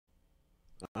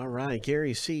All right,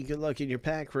 Gary C., good luck in your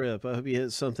pack rip. I hope you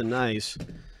hit something nice.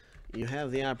 You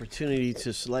have the opportunity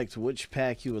to select which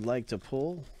pack you would like to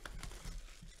pull.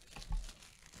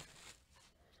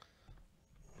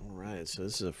 All right, so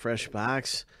this is a fresh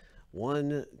box.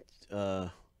 1,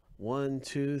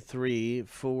 2, 3,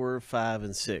 4, 5,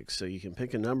 and 6. So you can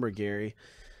pick a number, Gary,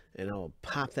 and I'll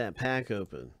pop that pack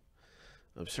open.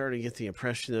 I'm starting to get the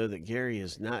impression, though, that Gary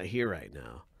is not here right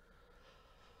now.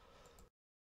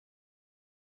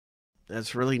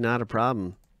 That's really not a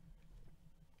problem.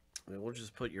 I mean, we'll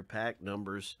just put your pack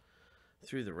numbers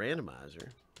through the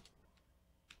randomizer.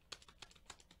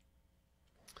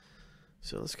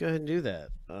 So let's go ahead and do that.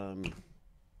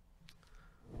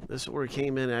 This order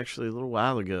came in actually a little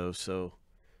while ago, so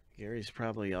Gary's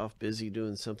probably off busy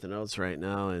doing something else right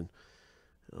now. And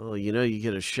oh, you know, you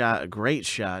get a great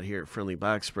shot here at Friendly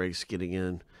Box Breaks getting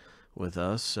in with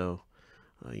us. So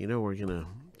you know, we're gonna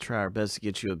try our best to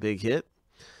get you a big hit,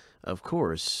 of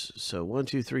course. So 1,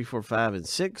 2, 3, 4, 5, and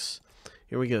 6.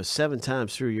 Here we go. 7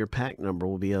 times through. Your pack number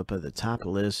will be up at the top of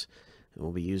the list, and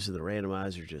we'll be using the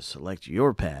randomizer to select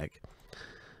your pack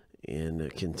in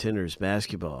Contenders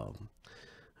basketball.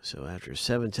 So after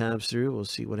 7 times through, we'll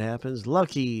see what happens.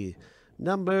 Lucky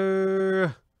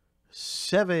number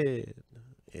 7.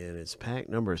 And it's pack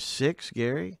number 6,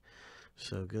 Gary.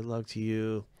 So good luck to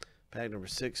you. Pack number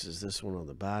 6 is this one on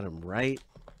the bottom right.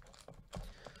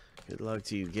 Good luck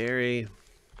to you, Gary.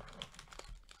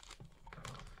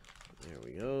 There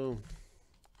we go.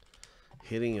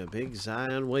 Hitting a big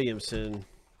Zion Williamson.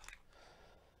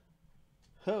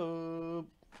 Hope.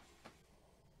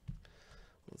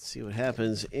 Let's see what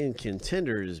happens in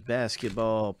Contenders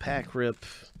basketball pack rip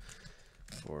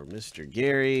for Mr.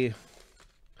 Gary.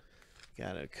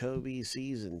 Got a Kobe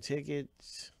season ticket.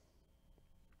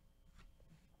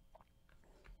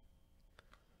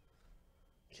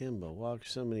 Kemba Walker,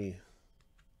 so many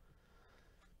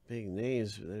big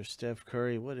names. There's Steph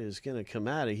Curry. What is going to come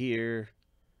out of here?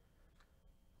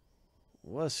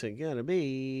 What's it going to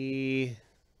be?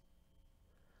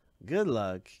 Good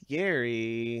luck,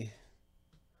 Gary.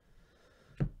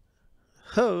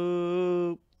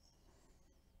 Hope.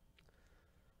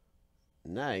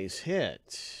 Nice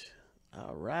hit.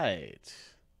 All right.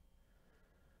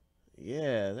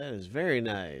 Yeah, that is very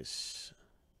nice.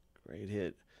 Great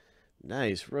hit.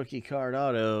 Nice rookie card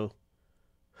auto.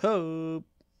 Hope.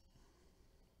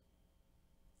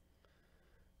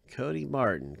 Cody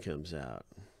Martin comes out.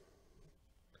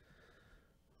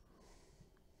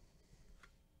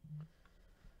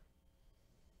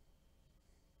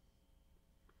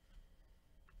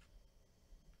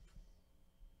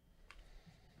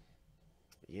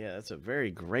 Yeah, that's a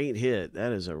very great hit.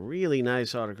 That is a really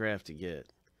nice autograph to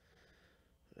get.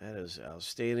 That is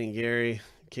outstanding, Gary.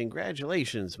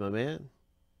 Congratulations, my man.